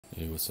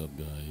Hey, what's up,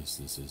 guys?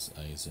 This is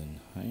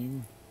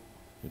Eisenheim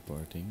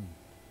reporting.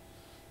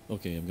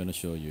 Okay, I'm gonna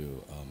show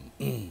you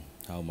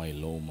how my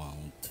low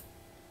mount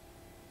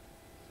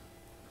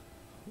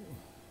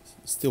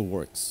still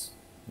works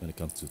when it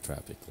comes to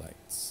traffic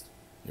lights.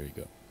 Here you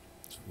go.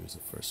 So here's the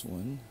first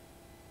one.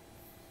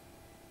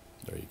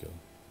 There you go.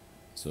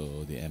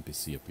 So the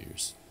NPC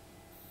appears.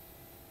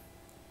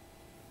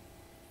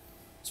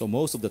 So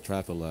most of the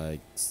traffic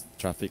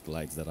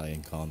lights that I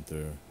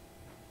encounter,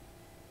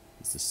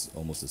 is just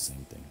almost the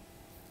same thing.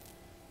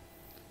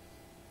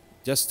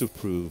 Just to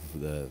prove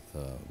that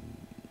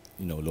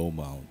low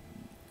mount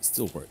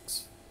still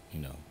works. You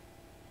know.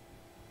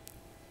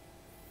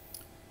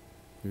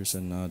 Here's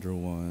another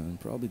one.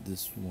 Probably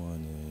this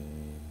one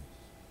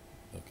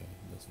is okay.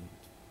 Doesn't.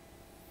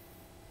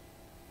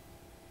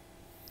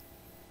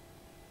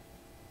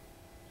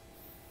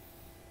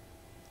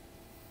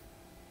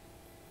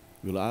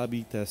 Will I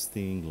be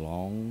testing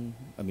long?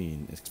 I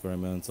mean,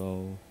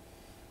 experimental.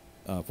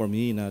 For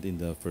me, not in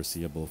the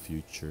foreseeable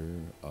future.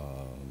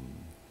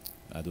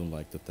 I don't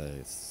like to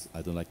test.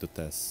 I don't like to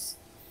test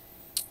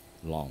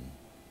long.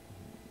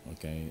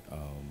 Okay.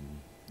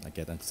 I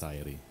get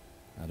anxiety.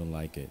 I don't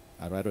like it.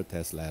 I'd rather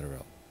test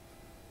lateral.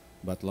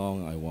 But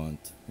long, I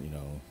want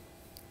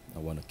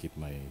to keep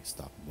my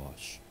stock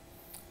wash.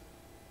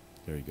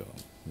 There you go.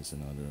 Here's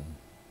another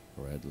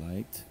red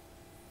light.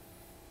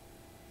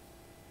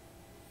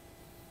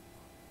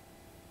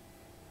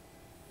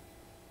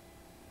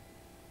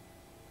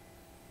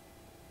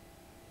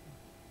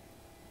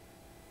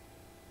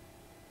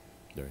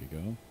 There you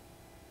go.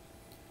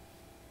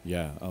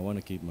 Yeah, I want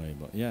to keep my.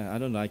 Yeah, I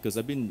don't like because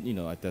I've been,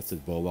 I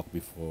tested Bowak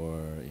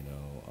before.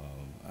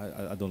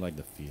 I don't like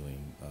the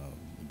feeling.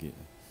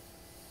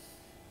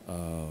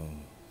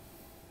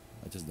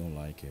 I just don't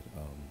like it.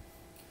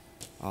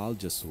 I'll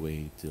just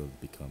wait till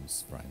it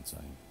becomes prime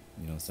time.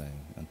 You know what I'm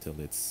saying? Until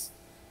it's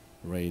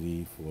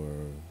ready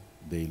for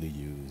daily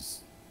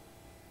use.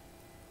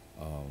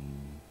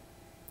 Um,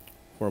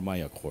 for my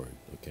Accord.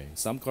 Okay,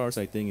 some cars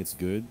I think it's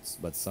good,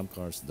 but some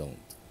cars don't.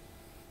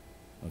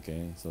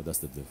 Okay, so that's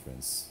the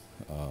difference.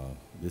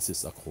 This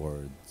is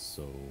Accord,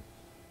 so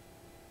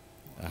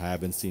I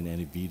haven't seen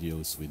any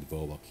videos with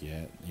Vowak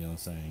yet. You know what I'm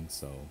saying?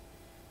 So,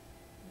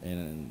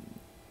 and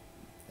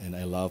and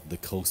I love the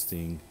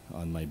coasting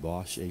on my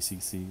Bosch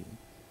ACC.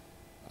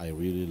 I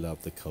really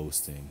love the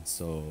coasting.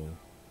 So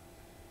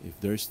if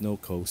there's no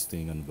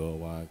coasting on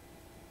Vowak,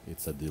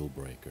 it's a deal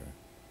breaker.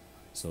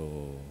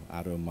 So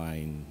I don't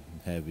mind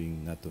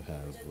having not to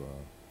have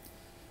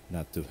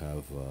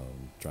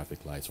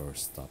traffic lights or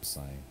stop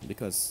sign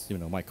because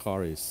my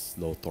car is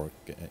low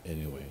torque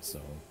anyway. So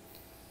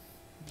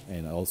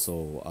and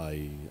also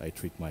I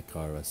treat my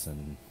car as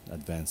an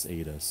advanced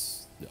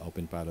ADAS, the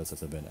Openpilot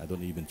as I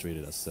don't even treat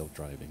it as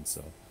self-driving.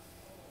 So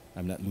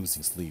I'm not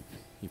losing sleep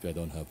if I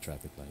don't have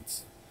traffic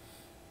lights.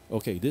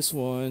 Okay, this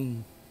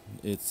one,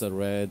 it's a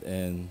red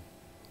and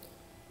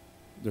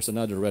there's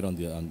another red on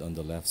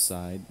the left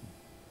side.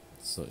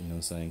 So what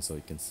I'm saying, so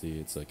you can see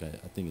it's like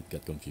I think it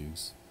got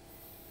confused.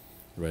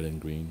 Red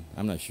and green.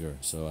 I'm not sure,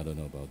 so I don't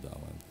know about that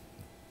one.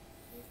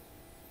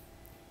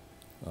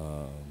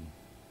 Um,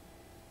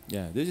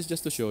 yeah, this is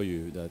just to show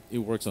you that it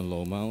works on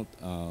low mount.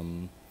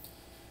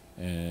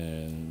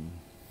 And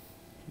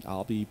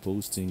I'll be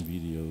posting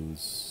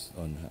videos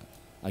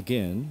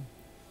again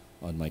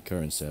on my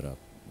current setup,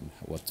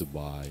 what to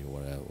buy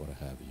or what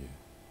have you.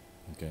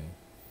 Okay,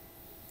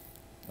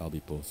 I'll be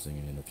posting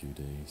it in a few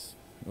days,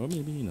 or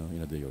maybe in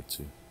a day or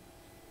two.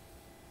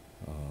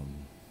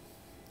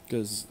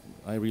 Because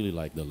I really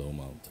like the low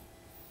mount.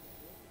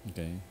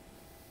 Okay,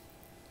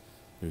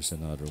 here's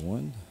another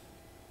one.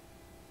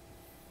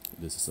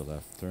 This is a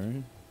left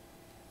turn.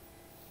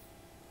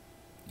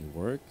 It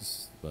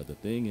works, but the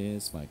thing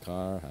is, my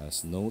car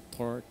has no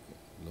torque,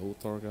 low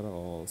torque at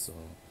all. So,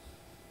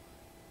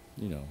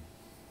 you know,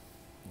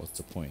 what's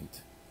the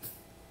point?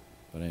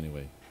 But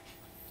anyway,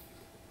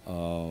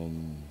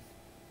 um,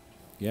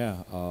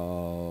 yeah,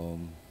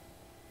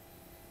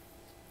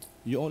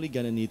 you only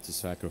gonna need to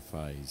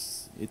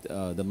sacrifice it.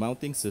 The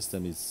mounting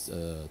system is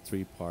a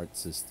three-part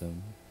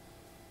system,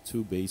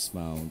 two base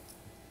mount,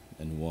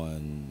 and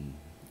one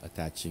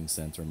attaching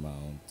center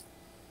mount.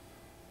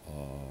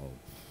 Uh,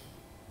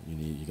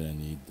 you're gonna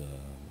need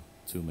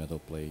two metal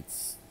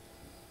plates,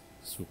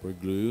 super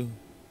glue.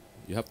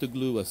 You have to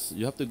glue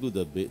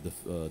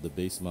the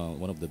base mount,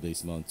 one of the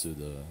base mount to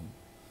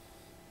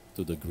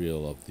the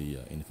grill of the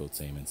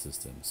infotainment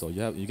system. So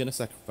you're gonna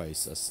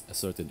sacrifice a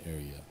certain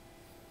area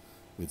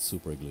with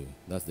super glue.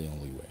 That's the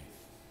only way.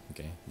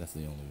 Okay, that's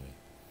the only way.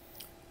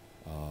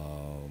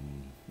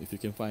 If you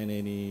can find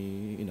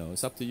any,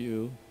 it's up to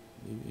you.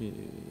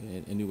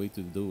 Any way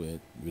to do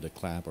it with a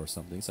clamp or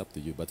something, it's up to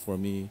you. But for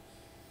me,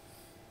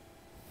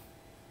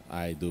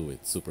 I do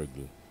it super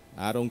glue.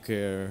 I don't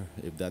care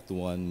if that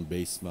one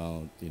base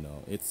mount,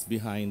 it's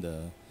behind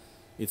the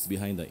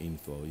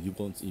info. You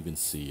won't even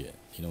see it.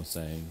 You know what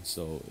I'm saying?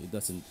 So it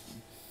doesn't.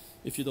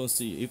 If you don't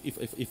see,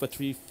 if a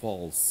tree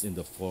falls in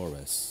the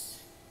forest,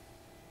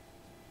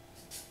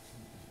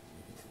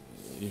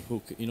 you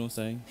know what I'm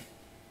saying?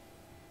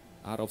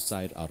 Out of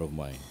sight, out of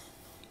mind,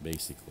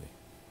 basically.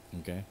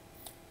 Okay.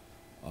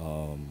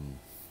 Um,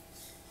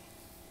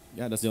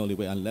 yeah, that's the only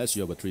way. Unless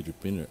you have a 3D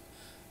printer,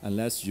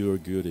 unless you're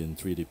good in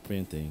 3D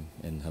printing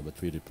and have a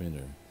 3D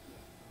printer.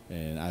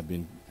 And I've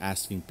been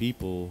asking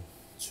people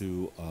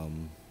to,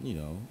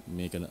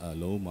 make a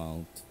low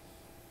mount,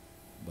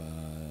 but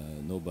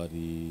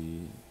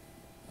nobody,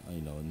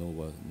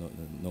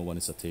 no one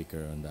is a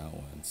taker on that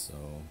one.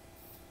 So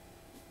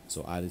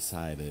I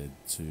decided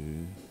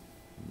to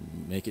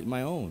make it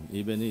my own,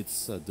 even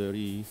it's a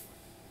dirty,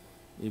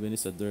 even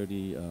it's a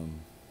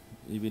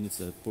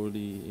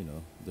poorly,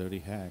 dirty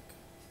hack.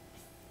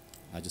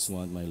 I just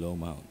want my low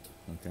mount.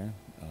 Okay.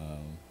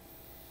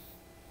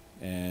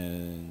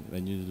 And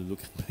when you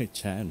look at my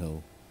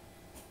channel,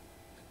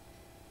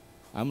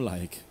 I'm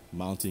like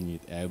mounting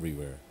it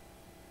everywhere.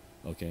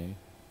 Okay.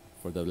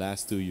 For the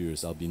last 2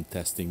 years, I've been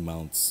testing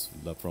mounts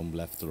from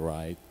left to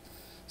right,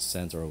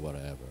 center, or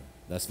whatever.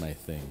 That's my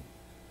thing.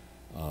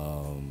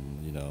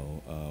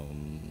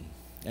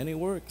 And it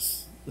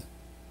works.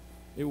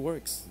 It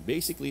works.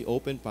 Basically,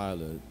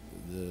 Openpilot,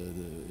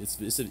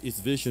 it's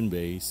vision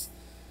based.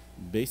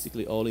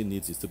 Basically, all it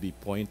needs is to be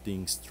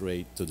pointing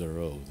straight to the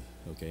road.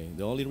 Okay.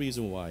 The only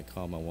reason why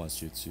Comma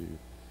wants you to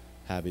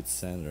have it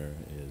center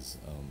is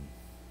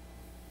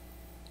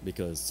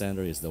because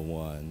center is the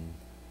one,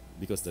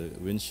 because the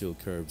windshield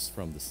curves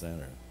from the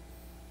center.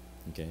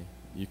 Okay.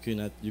 You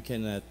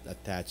cannot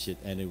attach it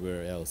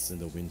anywhere else in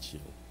the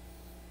windshield.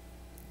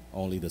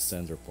 Only the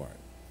center part.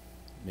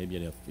 Maybe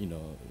a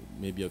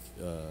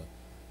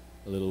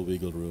little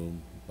wiggle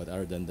room, but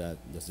other than that,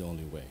 that's the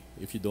only way.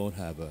 If you don't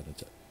have an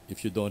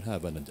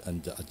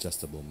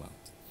adjustable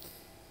mount.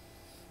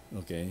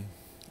 Okay.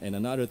 And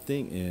another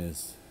thing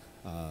is,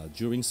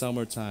 during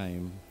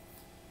summertime,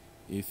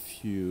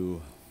 if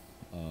you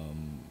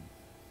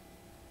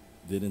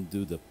didn't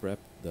do the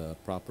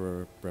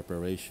proper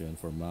preparation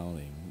for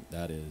mounting,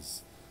 that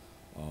is,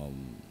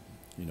 um,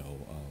 you know,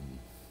 um,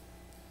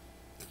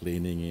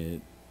 cleaning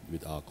it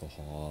with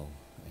alcohol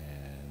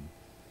and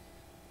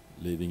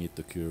leaving it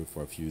to cure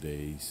for a few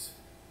days,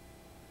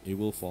 it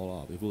will fall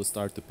off. It will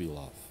start to peel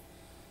off.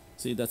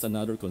 See, that's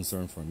another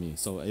concern for me.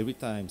 So every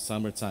time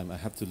summertime, I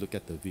have to look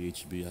at the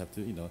VHB. I have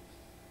to,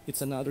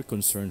 it's another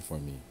concern for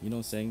me. You know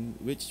what I'm saying?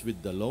 Which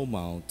with the low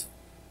mount,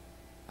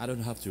 I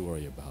don't have to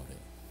worry about it.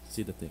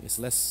 See the thing, it's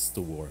less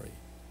to worry.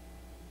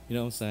 You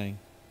know what I'm saying?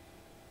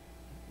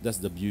 That's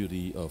the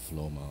beauty of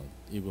low mount.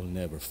 It will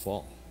never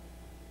fall.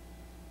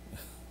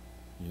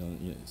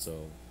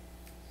 So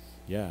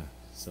yeah,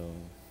 so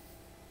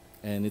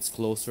and it's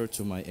closer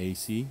to my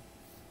AC,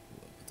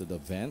 to the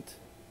vent.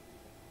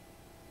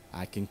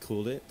 I can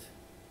cool it,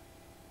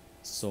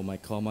 so my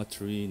comma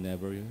tree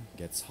never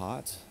gets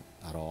hot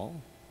at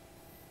all.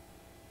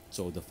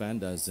 So the fan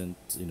doesn't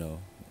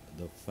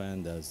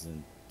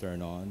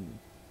turn on,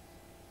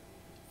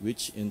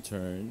 which in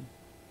turn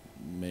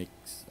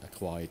makes a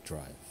quiet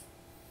drive.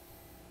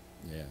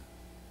 Yeah,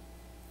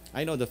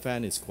 I know the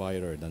fan is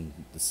quieter than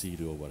the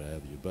Sea-Doo or what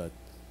have you, but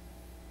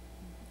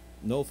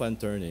no fan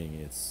turning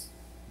is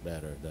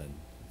better than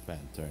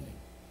fan turning.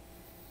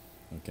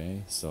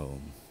 Okay, so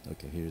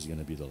here's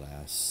gonna be the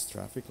last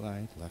traffic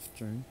light, left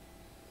turn.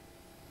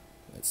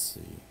 Let's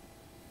see.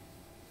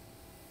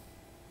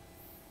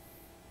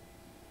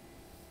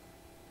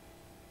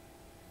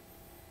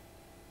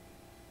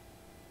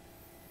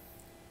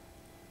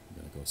 I'm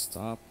gonna go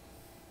stop,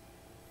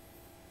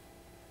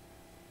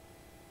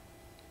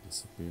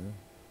 disappear.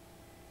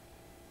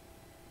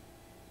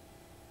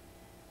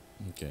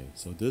 Okay,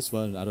 so this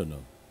one I don't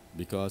know,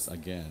 because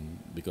again,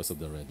 because of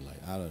the red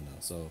light, I don't know.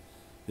 So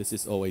this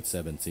is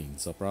 0817,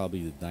 so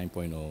probably the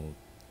 9.0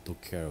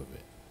 took care of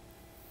it.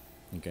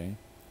 Okay,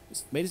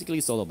 basically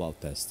it's all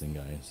about testing,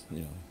 guys.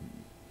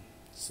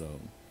 So,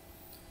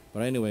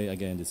 but anyway,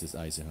 again, this is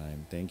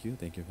Eisenheim. Thank you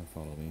for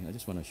following. I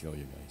just want to show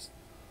you guys.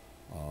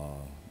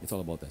 It's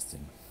all about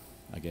testing.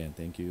 Again,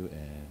 thank you,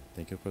 and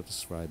thank you for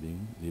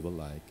subscribing. Leave a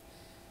like,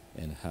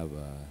 and have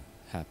a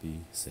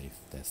happy, safe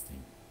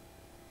testing.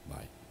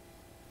 Bye.